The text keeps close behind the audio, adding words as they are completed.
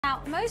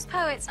Now, most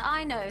poets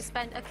I know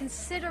spend a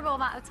considerable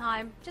amount of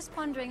time just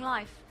pondering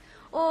life.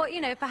 Or,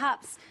 you know,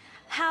 perhaps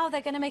how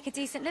they're going to make a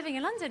decent living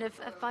in London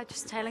by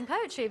just telling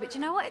poetry. But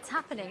you know what? It's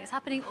happening. It's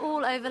happening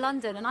all over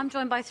London. And I'm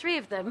joined by three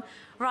of them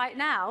right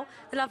now.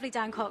 The lovely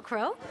Dan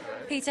Cockrell,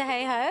 Peter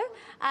Hayhoe,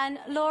 and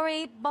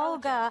Laurie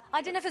Bolger.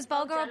 I don't know if it's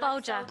Bolger or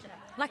Bolger.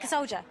 Like a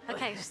soldier.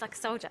 Okay, just like a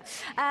soldier.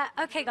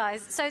 Okay,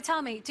 guys, so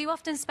tell me, do you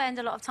often spend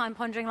a lot of time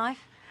pondering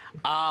life?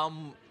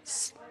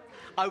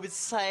 I would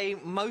say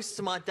most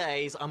of my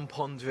days I'm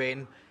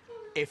pondering,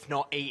 if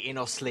not eating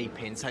or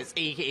sleeping. So it's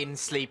eating,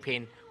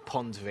 sleeping,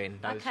 pondering.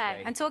 Those Okay,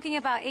 three. and talking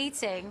about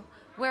eating,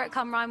 we're at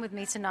Come Rhyme With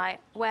Me tonight,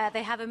 where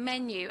they have a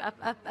menu,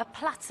 a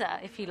platter,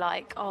 if you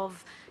like,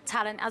 of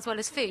talent as well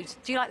as food.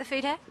 Do you like the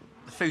food here?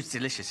 The food's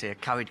delicious here.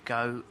 Curried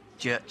goat,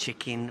 jerk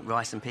chicken,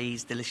 rice and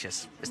peas,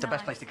 delicious. It's the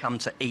best place to come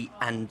to eat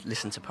and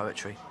listen to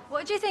poetry.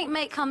 What do you think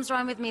make Comes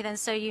Rhyme With Me then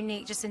so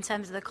unique, just in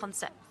terms of the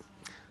concept?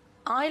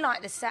 I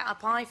like the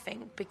setup, I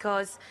think,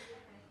 because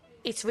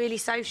it's really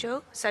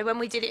social. So when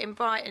we did it in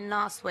Brighton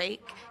last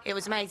week, it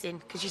was amazing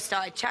because you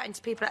started chatting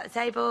to people at the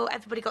table,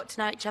 everybody got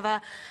to know each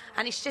other,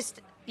 and it's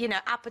just, you know,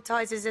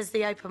 appetisers as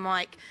the open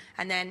mic,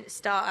 and then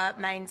starter,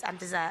 mains and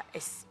dessert.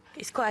 It's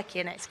quirky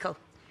and it's cool.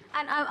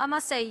 And I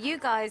must say, you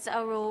guys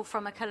are all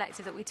from a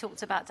collective that we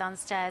talked about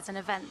downstairs, an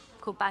event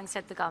called Bang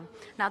Said the Gun.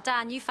 Now,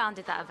 Dan, you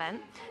founded that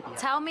event. Yeah.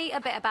 Tell me a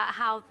bit about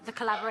how the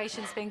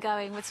collaboration's been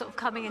going with sort of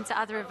coming into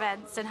other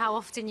events and how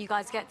often you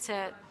guys get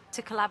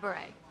to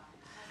collaborate.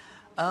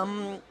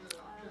 I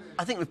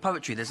think with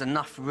poetry, there's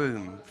enough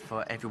room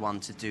for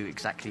everyone to do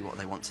exactly what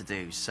they want to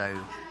do. So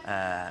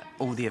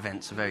all the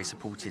events are very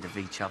supportive of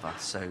each other.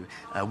 So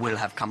we'll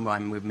have Come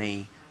Rhyme With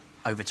Me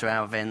over to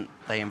our event.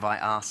 They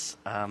invite us.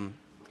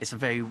 It's a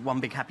very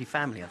one big happy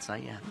family, I'd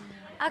say,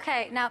 yeah.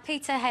 Okay, now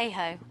Peter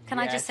Hayhoe, can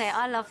I just say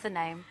I love the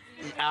name?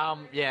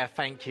 Yeah,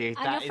 thank you.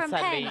 And you're from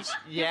Penge. Yes.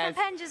 You're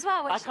from Penge as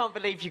well. Which... I can't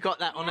believe you got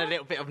that on a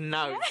little bit of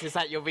notes. Is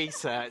that your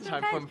research?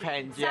 I'm from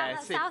Penge,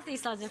 yes. South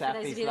East London, for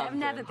those of you that have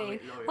never been.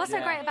 What's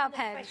so great about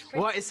Penge?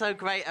 What is so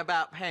great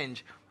about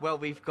Penge? Well,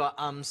 we've got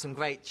some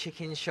great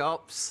chicken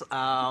shops,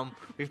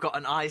 we've got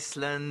an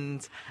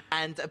Iceland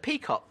and a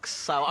Peacocks.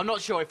 So I'm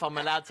not sure if I'm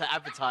allowed to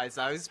advertise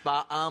those,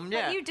 but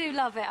yeah. But you do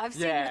love it. I've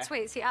seen your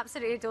tweets. He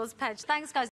absolutely adores Penge. Thanks, guys.